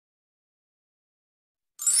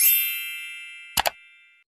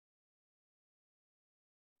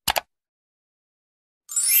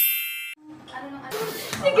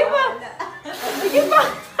Sige pa! Sige pa!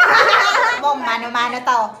 Bong, mano-mano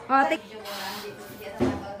to. Oh,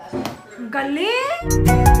 galing!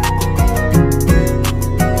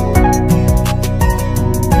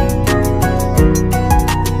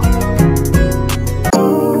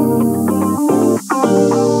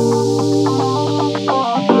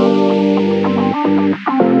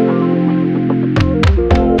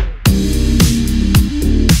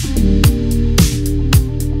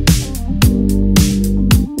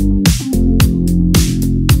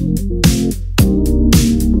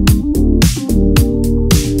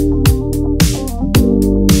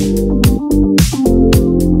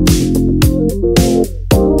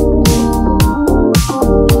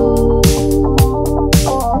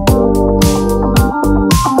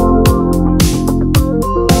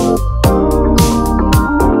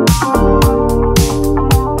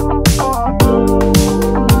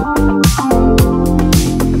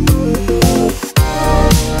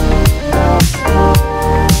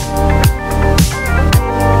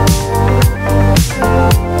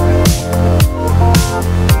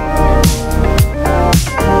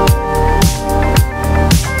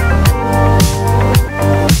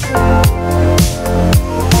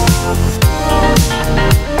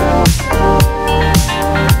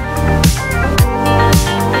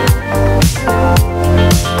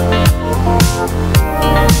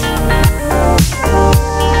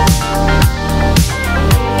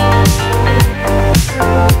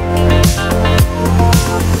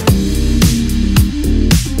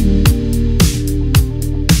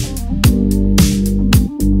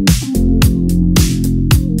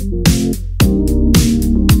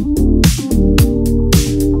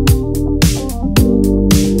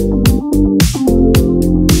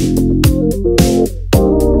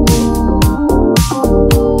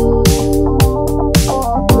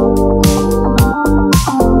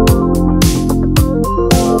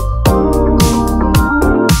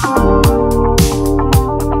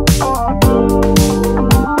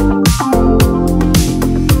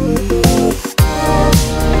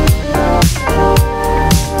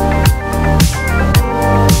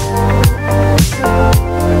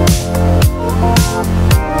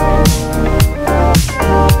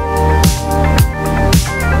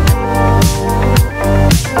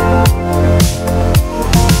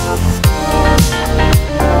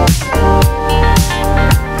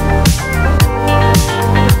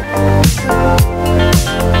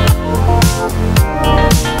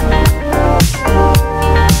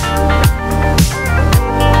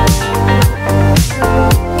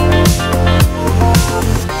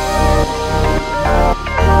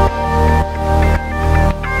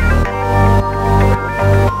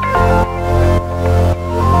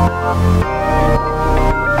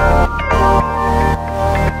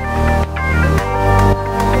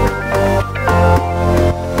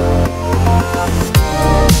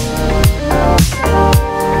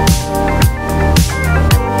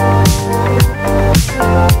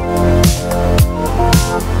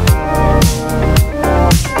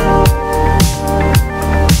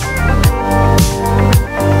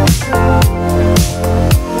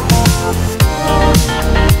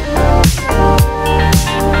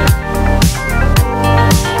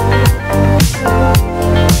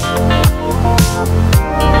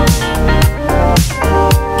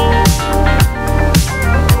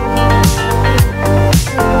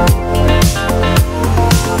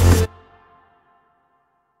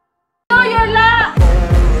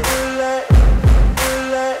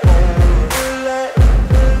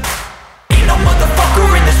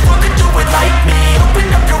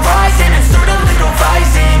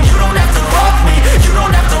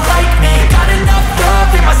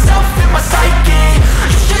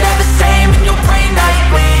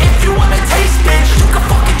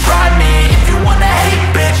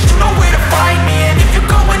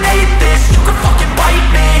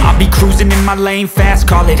 my lane fast,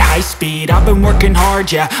 call it high speed. I've been working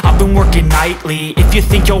hard, yeah, I've been working nightly. If you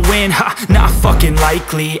think you'll win, ha, not fucking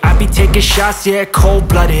likely. I be taking shots, yeah,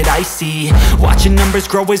 cold-blooded, icy. Watching numbers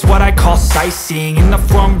grow is what I call sightseeing. In the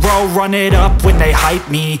front row, run it up when they hype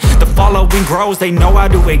me. The following grows, they know how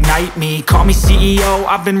to ignite me. Call me CEO,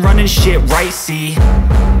 I've been running shit right, see.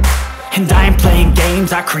 And I ain't playing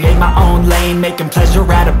games, I create my own lane, making pleasure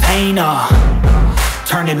out of pain,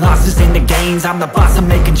 turning losses into gains, I'm the boss, I'm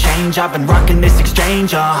making change. I've been rocking this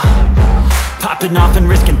exchange, popping off and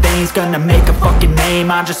risking things, gonna make a fucking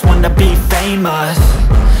name. I just wanna be famous,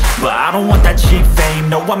 but I don't want that cheap fame.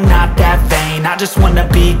 No, I'm not that vain, I just wanna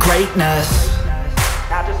be greatness.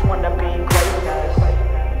 I just wanna be greatness.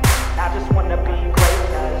 I just wanna be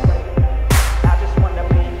greatness. I just wanna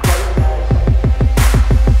be greatness.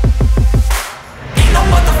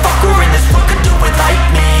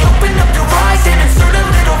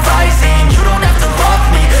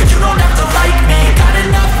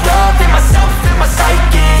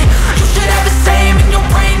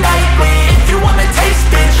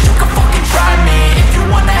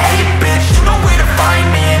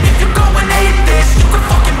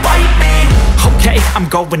 I'm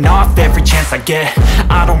going off every chance I get.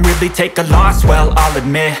 I don't really take a loss, well, I'll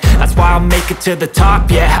admit. That's why I'll make it to the top,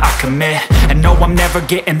 yeah, I commit. And no, I'm never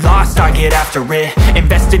getting lost, I get after it.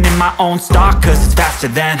 Investing in my own stock, cause it's faster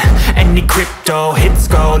than any crypto hits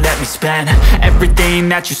go, let me spend. Everything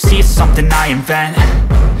that you see is something I invent,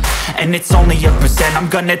 and it's only a percent. I'm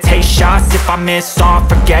gonna take shots, if I miss all,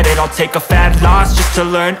 forget it. I'll take a fat loss just to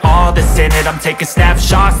learn all that's in it. I'm taking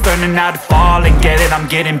snapshots, learning how to fall and get it. I'm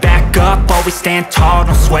getting back up, always stand tall,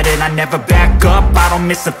 don't sweat it. I never back up, I don't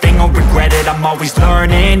miss a thing or regret it. I'm always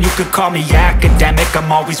learning, you could call me academic.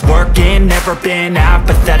 I'm always working, never been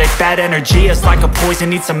apathetic. Bad energy is like a poison,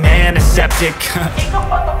 needs some antiseptic. Ain't no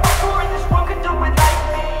motherfucker in this world can do it like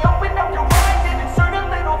me. Open up your eyes and insert a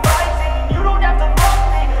little rising. You don't have to love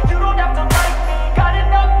me, you don't have to like me. Got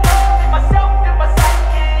enough love in myself and my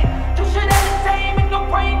psyche. You should have the same in your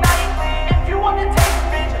brain nightly. If you wanna taste,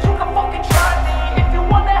 bitch, you can fucking try me. If you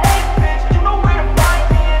wanna hate, bitch, you know where to find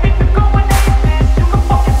me. And if you're going hate, bitch, you can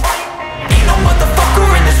fucking fight me. Ain't no motherfucker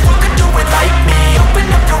in this world can do it like me. Open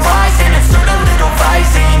up your eyes and insert a little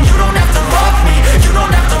rising. You don't have to love me, you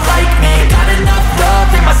don't have to like me. Got enough love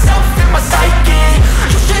in myself and my psyche.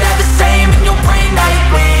 You should have the same in your brain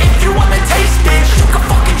nightly. If you wanna taste, bitch, you can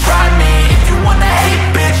fucking try me. If you wanna hate,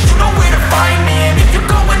 bitch, you know where to find me. And if you're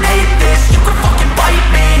going hate this, you can fucking bite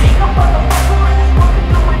me. Ain't no motherfucker in this world can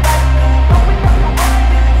do it like me. Open up your eyes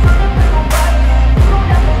and insert a little rising.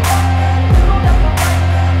 You don't have to love me, you don't have to like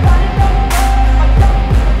me. Got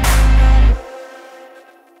enough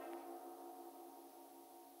love in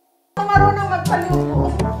myself. Kung marunong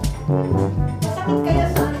magpalubo. Masakit kaya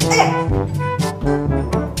sa...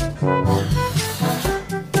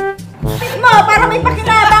 Pit mo, para may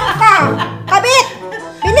pakinabang ka! Kabit!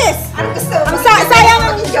 Bilis! Ano gusto mo?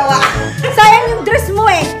 Sayang ang jowa. Sayang yung dress mo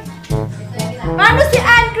eh. Paano si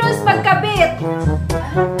Ann Cruz magkabit?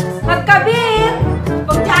 Magkabit?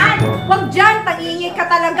 Wag dyan! Wag dyan! Tag-iingay ka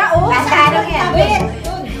talaga, oh! Masyado yan. Kabit!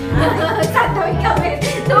 Saan daw yung kabit?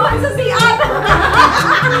 Doon sa CR!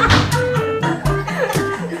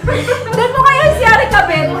 Doon mo kayo si Ari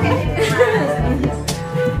kabit!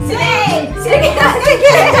 Sige! Sige!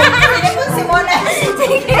 Sige! Sige po, Simona.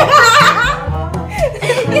 Sige!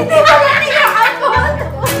 Hindi mo na niyakapon!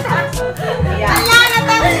 Wala na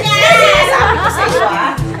tapos niya! Sabi ko sa iyo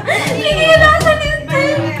ah. Sinira sa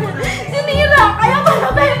lintin! Sinira! Kaya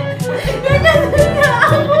malapit! Ganyan niya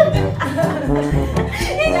abot!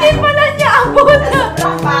 Hindi pala niya abot!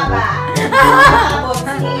 Sobrang baba. Abot,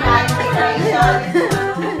 sinira yung decoration.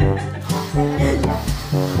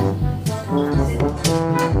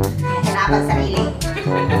 Hirapan sarili.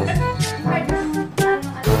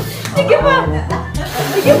 Sige pa!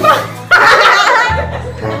 Sige pa!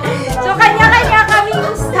 So, kanya-kanya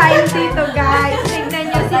kaming style dito, guys. Tignan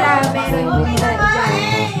nyo sila. Meron din na dyan.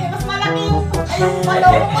 Mas malaki yung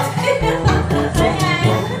malong mas.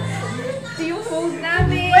 Ito yung food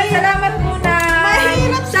namin. Salamat muna.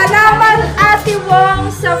 Mahirap. Salamat, Ate Wong,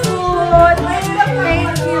 sa food.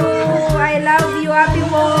 Thank you. I love you, Ate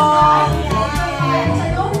Wong.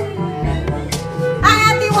 Ay,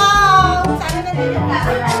 Ate Wong! Sana nandito ka.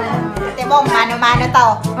 Ate Wong, mano-mano to.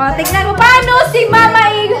 O, tignan mo paano si Mama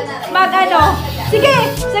mag-ano. Sige,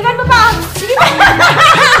 sagan mo pa. Sige pa.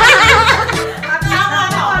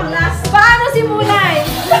 Paano si Munay?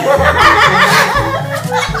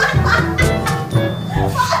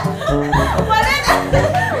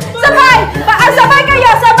 Sabay! Sabay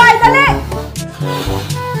kayo! Sabay! Dali!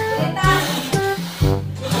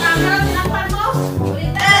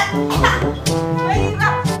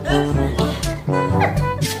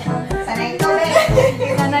 Sanay ito eh.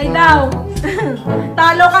 Sanay daw.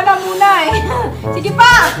 Talo ka na muna eh. Sige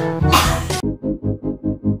pa!